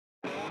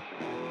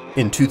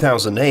In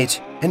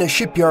 2008, in a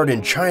shipyard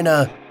in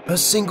China, a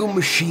single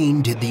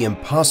machine did the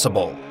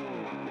impossible.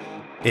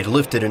 It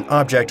lifted an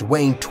object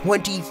weighing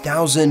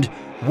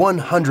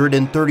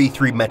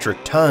 20,133 metric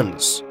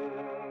tons.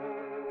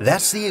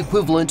 That's the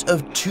equivalent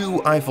of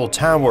 2 Eiffel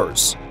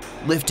Towers,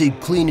 lifted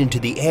clean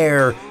into the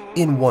air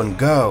in one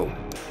go.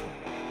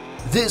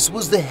 This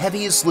was the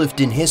heaviest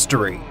lift in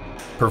history,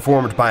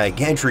 performed by a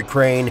gantry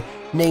crane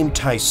named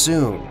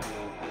Taisun.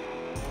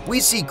 We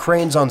see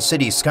cranes on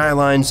city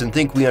skylines and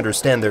think we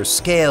understand their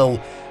scale,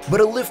 but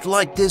a lift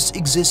like this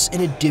exists in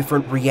a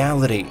different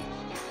reality.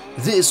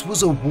 This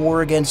was a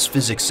war against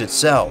physics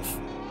itself.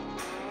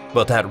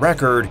 But that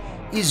record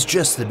is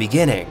just the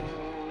beginning.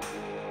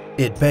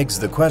 It begs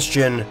the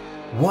question,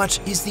 what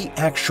is the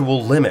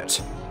actual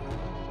limit?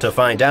 To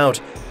find out,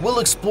 we'll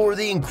explore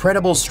the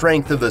incredible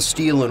strength of the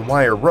steel and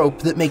wire rope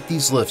that make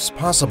these lifts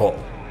possible.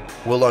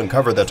 We'll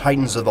uncover the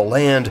titans of the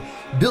land,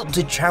 built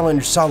to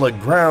challenge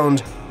solid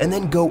ground, and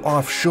then go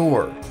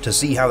offshore to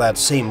see how that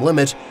same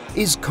limit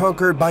is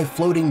conquered by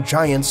floating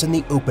giants in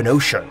the open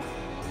ocean.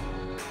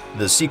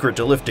 The secret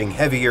to lifting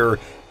heavier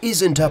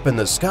isn't up in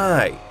the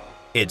sky.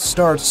 It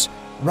starts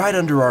right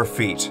under our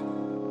feet.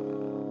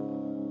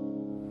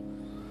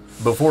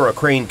 Before a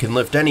crane can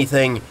lift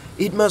anything,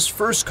 it must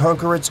first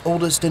conquer its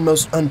oldest and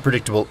most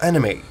unpredictable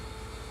enemy,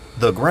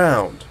 the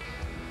ground.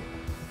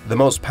 The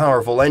most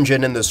powerful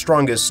engine and the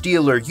strongest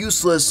steel are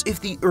useless if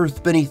the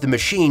earth beneath the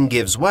machine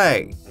gives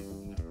way.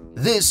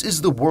 This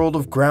is the world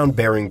of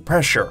ground-bearing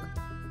pressure,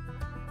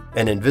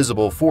 an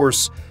invisible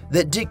force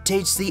that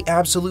dictates the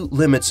absolute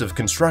limits of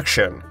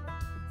construction.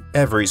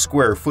 Every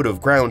square foot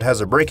of ground has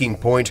a breaking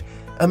point,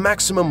 a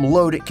maximum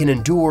load it can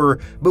endure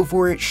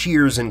before it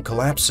shears and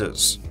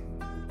collapses.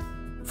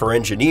 For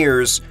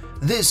engineers,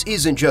 this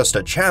isn't just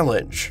a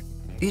challenge,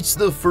 it's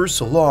the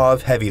first law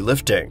of heavy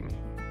lifting.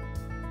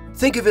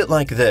 Think of it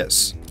like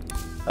this.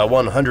 A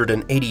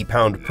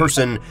 180-pound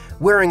person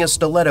wearing a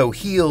stiletto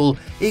heel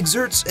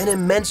exerts an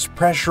immense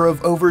pressure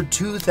of over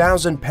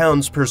 2,000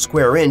 pounds per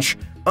square inch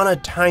on a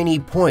tiny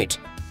point,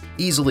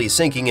 easily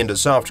sinking into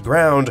soft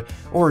ground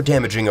or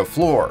damaging a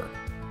floor.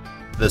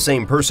 The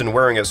same person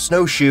wearing a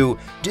snowshoe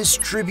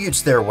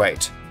distributes their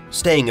weight,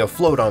 staying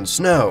afloat on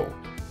snow.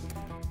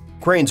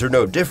 Cranes are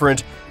no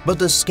different, but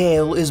the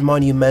scale is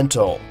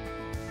monumental.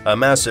 A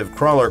massive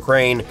crawler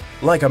crane,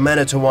 like a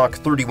Manitowoc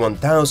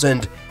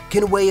 31000,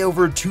 can weigh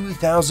over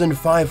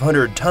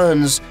 2,500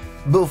 tons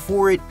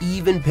before it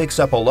even picks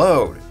up a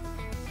load.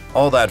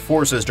 All that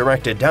force is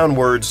directed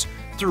downwards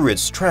through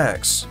its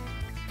tracks.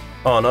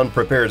 On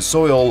unprepared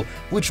soil,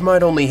 which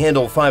might only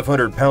handle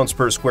 500 pounds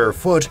per square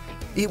foot,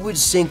 it would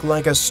sink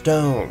like a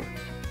stone.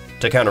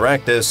 To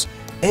counteract this,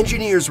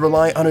 engineers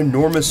rely on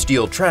enormous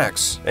steel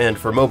tracks and,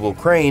 for mobile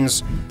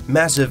cranes,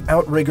 massive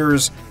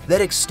outriggers that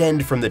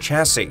extend from the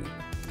chassis.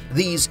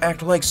 These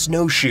act like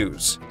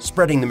snowshoes,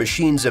 spreading the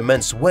machine's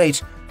immense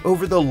weight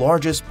over the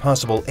largest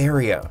possible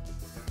area.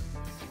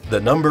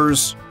 The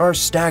numbers are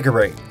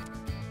staggering.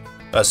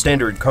 A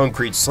standard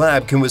concrete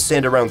slab can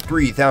withstand around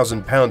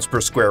 3,000 pounds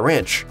per square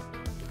inch.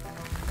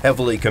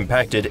 Heavily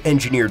compacted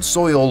engineered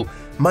soil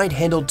might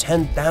handle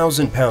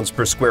 10,000 pounds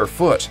per square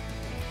foot.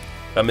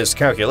 A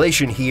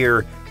miscalculation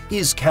here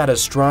is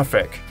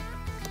catastrophic.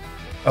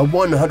 A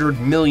 $100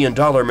 million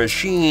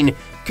machine,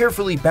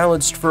 carefully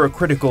balanced for a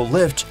critical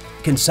lift,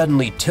 can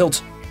suddenly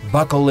tilt,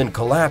 buckle, and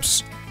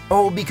collapse,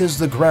 all because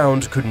the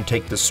ground couldn't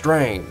take the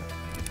strain.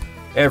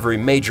 Every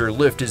major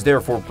lift is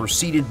therefore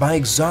preceded by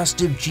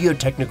exhaustive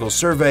geotechnical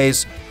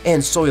surveys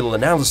and soil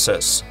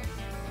analysis.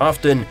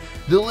 Often,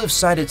 the lift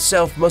site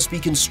itself must be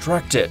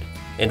constructed,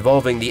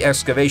 involving the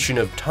excavation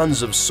of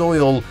tons of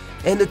soil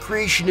and the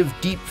creation of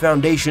deep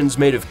foundations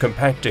made of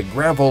compacted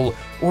gravel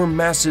or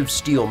massive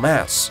steel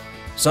mats,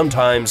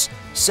 sometimes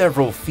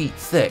several feet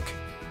thick.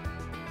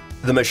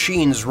 The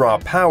machine's raw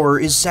power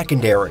is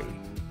secondary.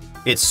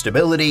 Its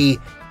stability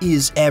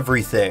is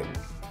everything.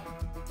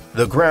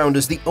 The ground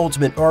is the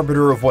ultimate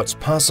arbiter of what's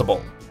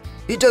possible.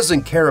 It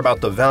doesn't care about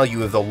the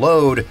value of the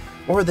load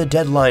or the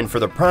deadline for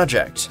the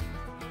project.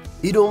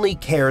 It only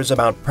cares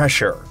about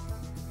pressure.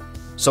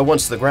 So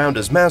once the ground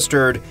is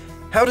mastered,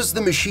 how does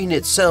the machine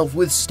itself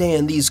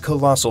withstand these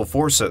colossal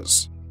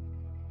forces?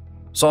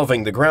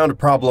 Solving the ground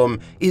problem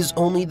is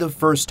only the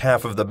first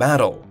half of the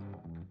battle.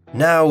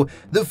 Now,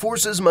 the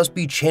forces must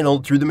be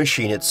channeled through the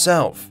machine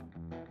itself.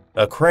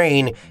 A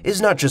crane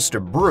is not just a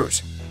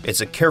brute,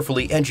 it's a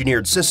carefully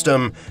engineered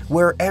system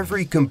where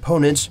every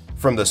component,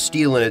 from the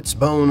steel in its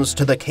bones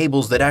to the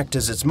cables that act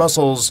as its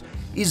muscles,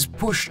 is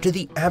pushed to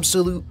the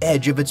absolute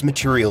edge of its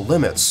material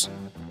limits.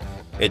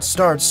 It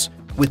starts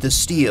with the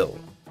steel.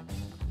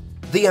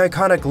 The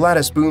iconic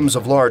lattice booms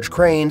of large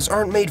cranes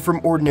aren't made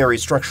from ordinary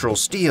structural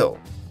steel.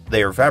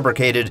 They are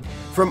fabricated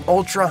from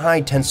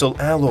ultra-high tensile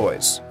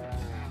alloys,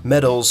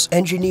 metals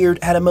engineered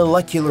at a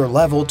molecular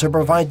level to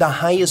provide the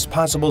highest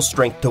possible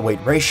strength-to-weight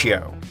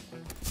ratio.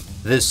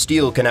 This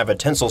steel can have a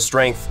tensile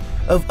strength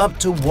of up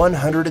to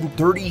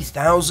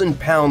 130,000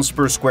 pounds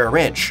per square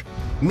inch,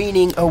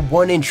 meaning a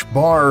 1-inch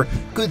bar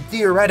could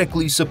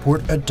theoretically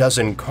support a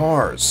dozen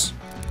cars.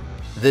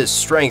 This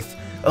strength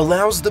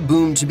allows the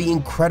boom to be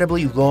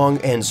incredibly long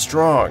and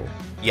strong,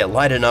 yet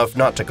light enough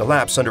not to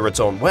collapse under its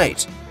own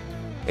weight.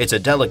 It's a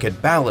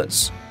delicate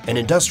balance, an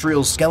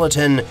industrial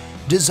skeleton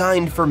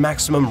designed for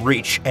maximum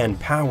reach and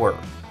power.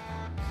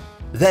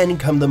 Then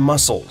come the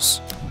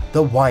muscles,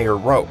 the wire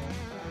rope.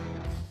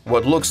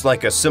 What looks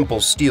like a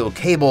simple steel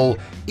cable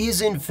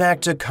is in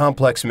fact a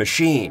complex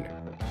machine.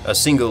 A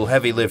single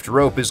heavy lift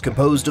rope is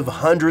composed of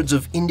hundreds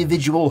of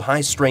individual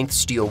high-strength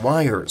steel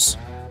wires,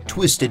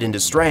 twisted into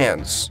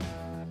strands.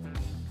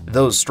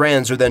 Those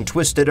strands are then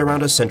twisted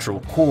around a central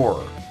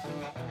core.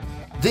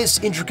 This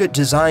intricate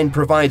design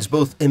provides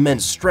both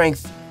immense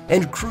strength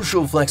and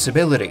crucial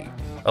flexibility,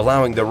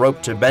 allowing the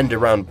rope to bend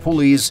around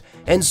pulleys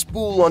and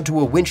spool onto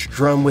a winch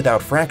drum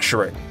without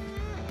fracturing.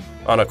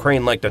 On a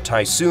crane like the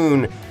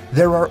Taisun,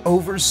 there are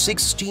over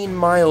 16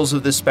 miles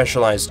of this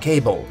specialized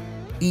cable,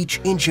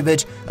 each inch of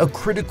it a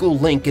critical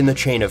link in the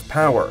chain of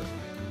power.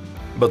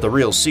 But the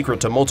real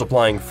secret to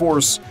multiplying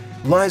force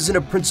lies in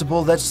a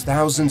principle that's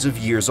thousands of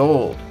years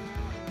old: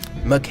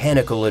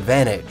 mechanical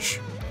advantage.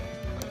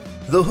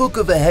 The hook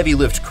of a heavy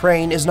lift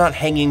crane is not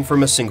hanging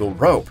from a single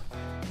rope.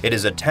 It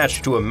is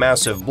attached to a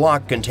massive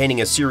block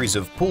containing a series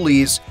of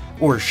pulleys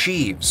or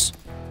sheaves.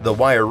 The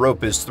wire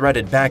rope is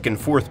threaded back and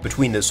forth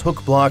between this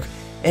hook block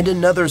and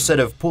another set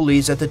of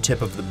pulleys at the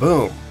tip of the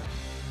boom.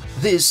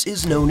 This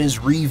is known as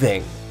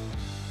reeving.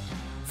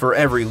 For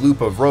every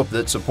loop of rope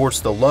that supports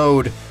the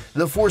load,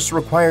 the force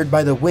required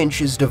by the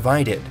winch is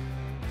divided.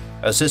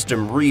 A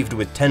system reeved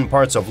with 10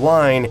 parts of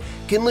line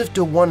can lift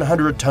a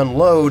 100-ton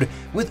load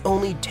with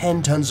only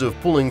 10 tons of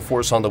pulling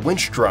force on the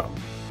winch drum,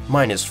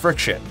 minus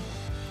friction.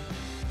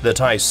 The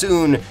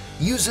Taisun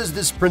uses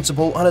this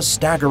principle on a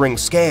staggering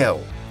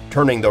scale,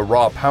 turning the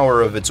raw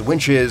power of its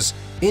winches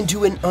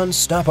into an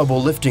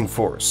unstoppable lifting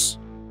force.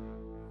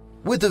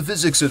 With the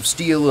physics of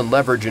steel and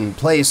leverage in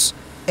place,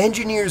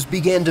 engineers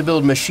began to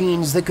build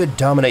machines that could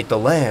dominate the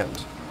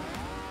land.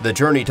 The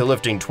journey to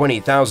lifting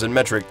 20,000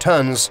 metric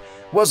tons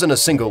wasn't a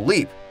single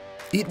leap,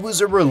 it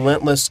was a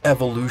relentless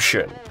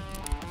evolution.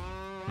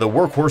 The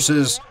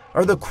workhorses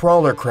are the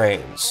crawler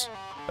cranes.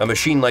 A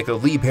machine like the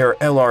Liebherr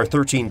LR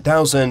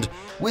 13000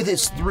 with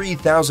its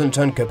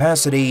 3,000-ton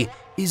capacity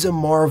is a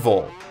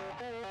marvel.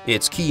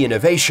 Its key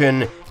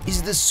innovation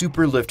is the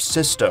superlift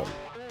system.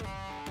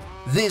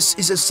 This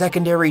is a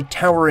secondary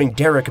towering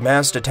derrick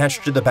mast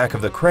attached to the back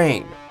of the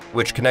crane,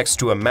 which connects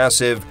to a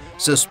massive,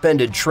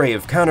 suspended tray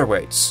of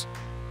counterweights.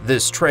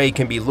 This tray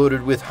can be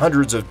loaded with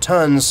hundreds of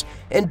tons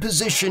and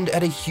positioned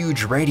at a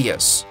huge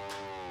radius.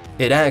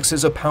 It acts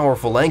as a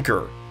powerful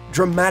anchor,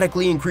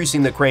 dramatically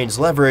increasing the crane's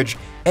leverage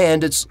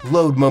and its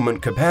load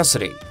moment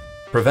capacity,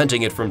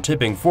 preventing it from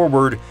tipping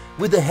forward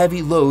with a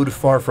heavy load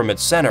far from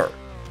its center.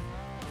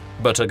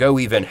 But to go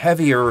even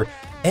heavier,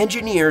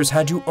 engineers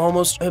had to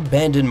almost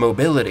abandon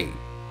mobility.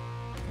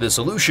 The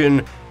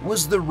solution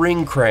was the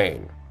ring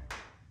crane.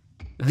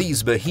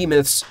 These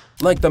behemoths,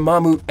 like the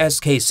Mammoet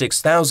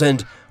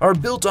SK6000, are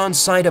built on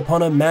site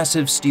upon a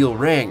massive steel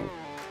ring.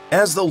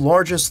 As the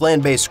largest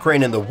land-based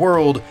crane in the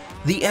world,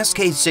 the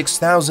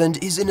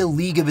SK6000 is in a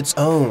league of its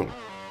own,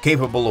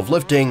 capable of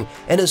lifting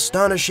an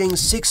astonishing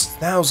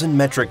 6,000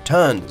 metric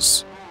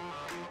tons.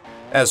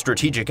 As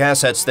strategic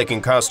assets that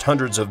can cost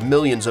hundreds of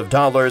millions of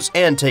dollars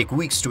and take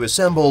weeks to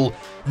assemble,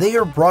 they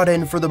are brought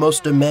in for the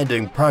most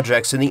demanding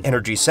projects in the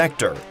energy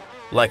sector,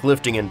 like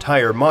lifting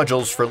entire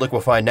modules for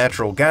liquefied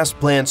natural gas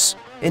plants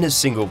in a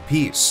single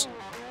piece.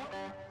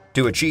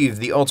 To achieve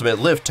the ultimate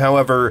lift,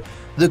 however,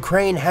 the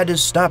crane had to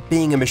stop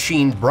being a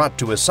machine brought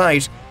to a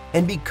site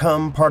and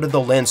become part of the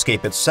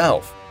landscape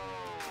itself.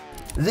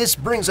 This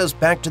brings us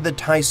back to the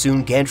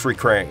Taisun gantry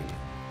crane.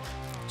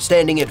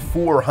 Standing at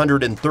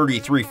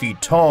 433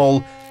 feet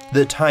tall,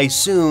 the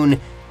Taisun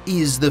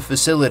is the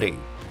facility.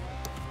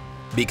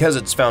 Because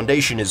its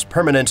foundation is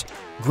permanent,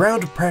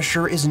 ground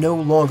pressure is no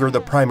longer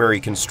the primary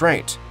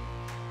constraint.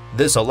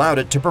 This allowed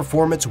it to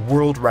perform its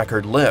world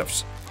record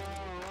lift.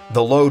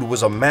 The load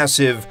was a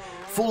massive,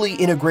 fully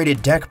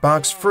integrated deck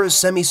box for a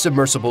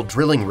semi-submersible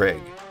drilling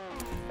rig.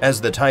 As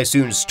the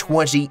Taisun's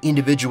 20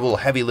 individual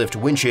heavy lift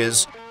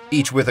winches,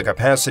 each with a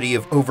capacity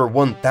of over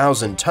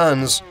 1,000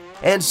 tons,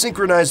 and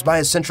synchronized by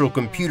a central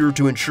computer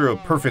to ensure a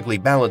perfectly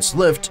balanced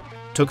lift,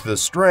 took the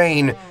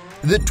strain,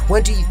 the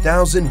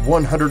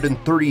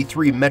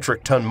 20,133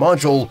 metric ton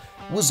module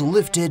was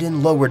lifted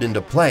and lowered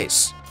into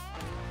place.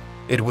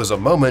 It was a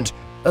moment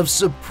of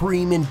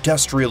supreme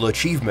industrial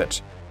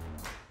achievement.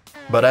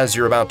 But as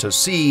you're about to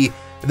see,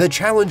 the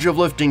challenge of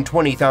lifting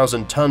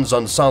 20,000 tons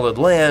on solid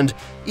land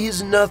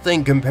is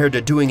nothing compared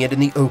to doing it in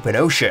the open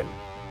ocean,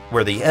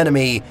 where the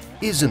enemy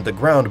isn't the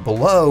ground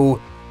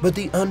below, but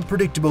the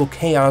unpredictable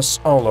chaos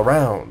all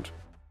around.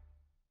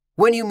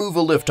 When you move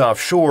a lift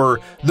offshore,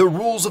 the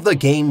rules of the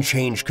game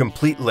change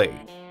completely.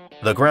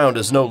 The ground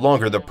is no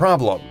longer the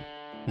problem.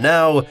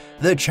 Now,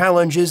 the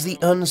challenge is the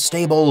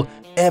unstable,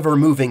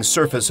 ever-moving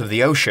surface of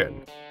the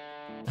ocean.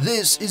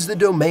 This is the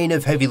domain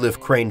of heavy lift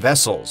crane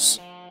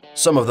vessels,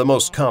 some of the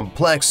most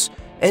complex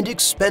and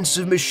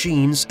expensive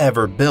machines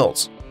ever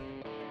built.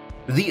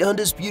 The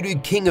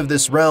undisputed king of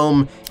this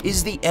realm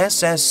is the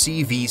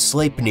SSCV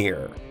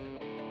Sleipnir.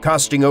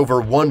 Costing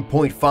over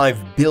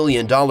 $1.5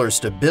 billion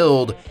to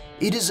build,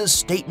 it is a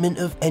statement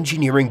of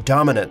engineering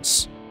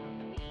dominance.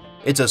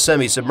 It's a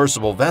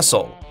semi-submersible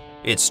vessel.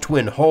 Its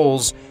twin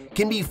hulls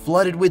can be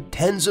flooded with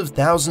tens of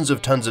thousands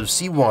of tons of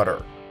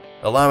seawater,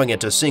 allowing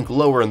it to sink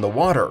lower in the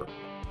water.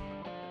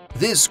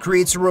 This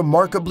creates a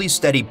remarkably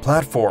steady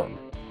platform,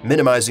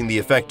 minimizing the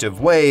effect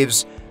of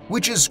waves,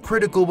 which is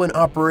critical when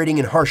operating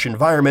in harsh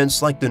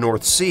environments like the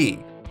North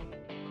Sea.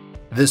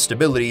 This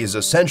stability is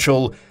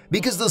essential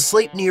because the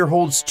Sleipnir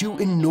holds two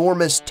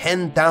enormous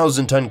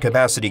 10,000-ton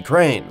capacity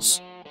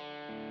cranes.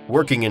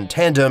 Working in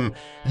tandem,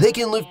 they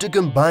can lift a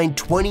combined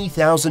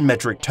 20,000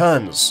 metric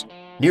tons,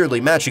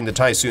 nearly matching the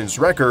Taisun's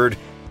record,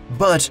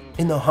 but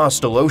in the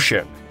hostile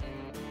ocean.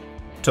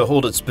 To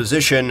hold its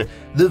position,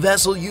 the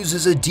vessel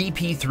uses a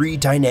DP3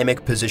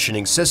 dynamic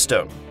positioning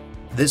system.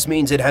 This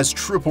means it has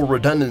triple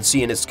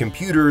redundancy in its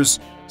computers,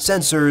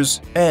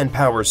 sensors, and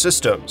power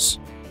systems.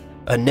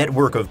 A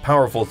network of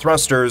powerful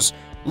thrusters,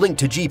 linked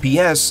to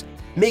GPS,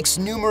 makes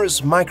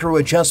numerous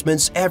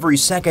micro-adjustments every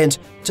second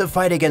to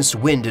fight against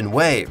wind and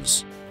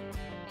waves.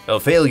 A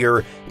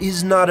failure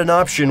is not an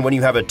option when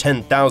you have a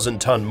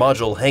 10,000-ton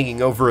module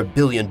hanging over a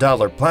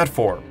billion-dollar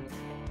platform.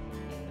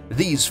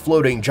 These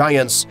floating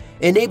giants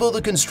enable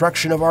the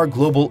construction of our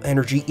global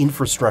energy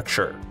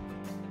infrastructure.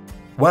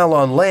 While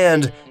on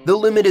land, the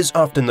limit is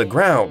often the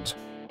ground.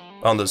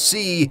 On the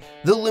sea,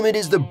 the limit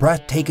is the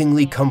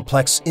breathtakingly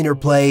complex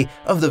interplay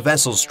of the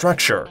vessel's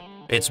structure,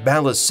 its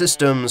ballast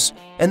systems,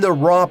 and the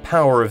raw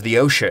power of the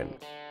ocean.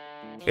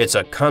 It's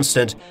a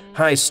constant,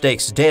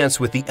 high-stakes dance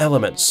with the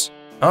elements,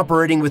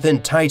 operating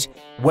within tight,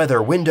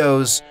 weather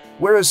windows,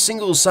 where a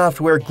single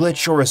software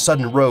glitch or a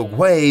sudden rogue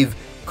wave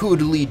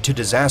could lead to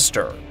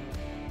disaster.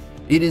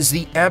 It is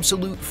the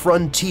absolute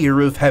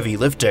frontier of heavy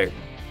lifting.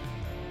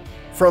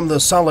 From the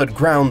solid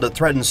ground that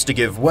threatens to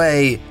give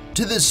way,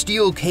 to the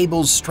steel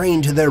cables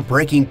strained to their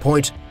breaking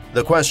point,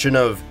 the question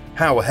of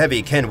how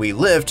heavy can we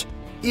lift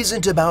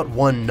isn't about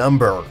one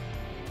number.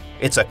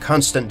 It's a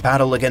constant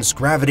battle against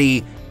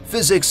gravity,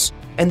 physics,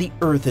 and the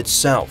Earth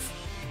itself.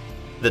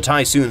 The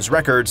Taisun's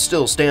record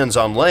still stands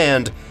on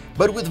land,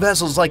 but with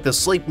vessels like the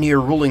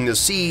Sleipnir ruling the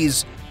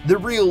seas, the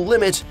real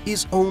limit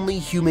is only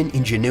human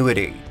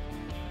ingenuity.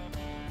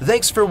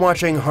 Thanks for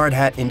watching Hard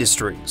Hat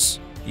Industries,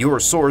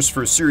 your source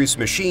for serious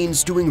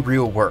machines doing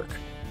real work.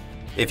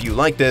 If you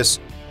like this,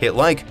 hit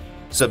like,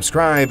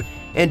 subscribe,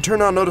 and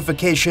turn on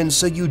notifications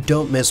so you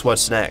don't miss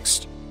what's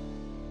next.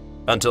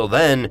 Until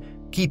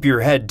then, keep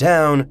your head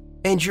down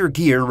and your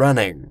gear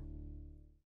running.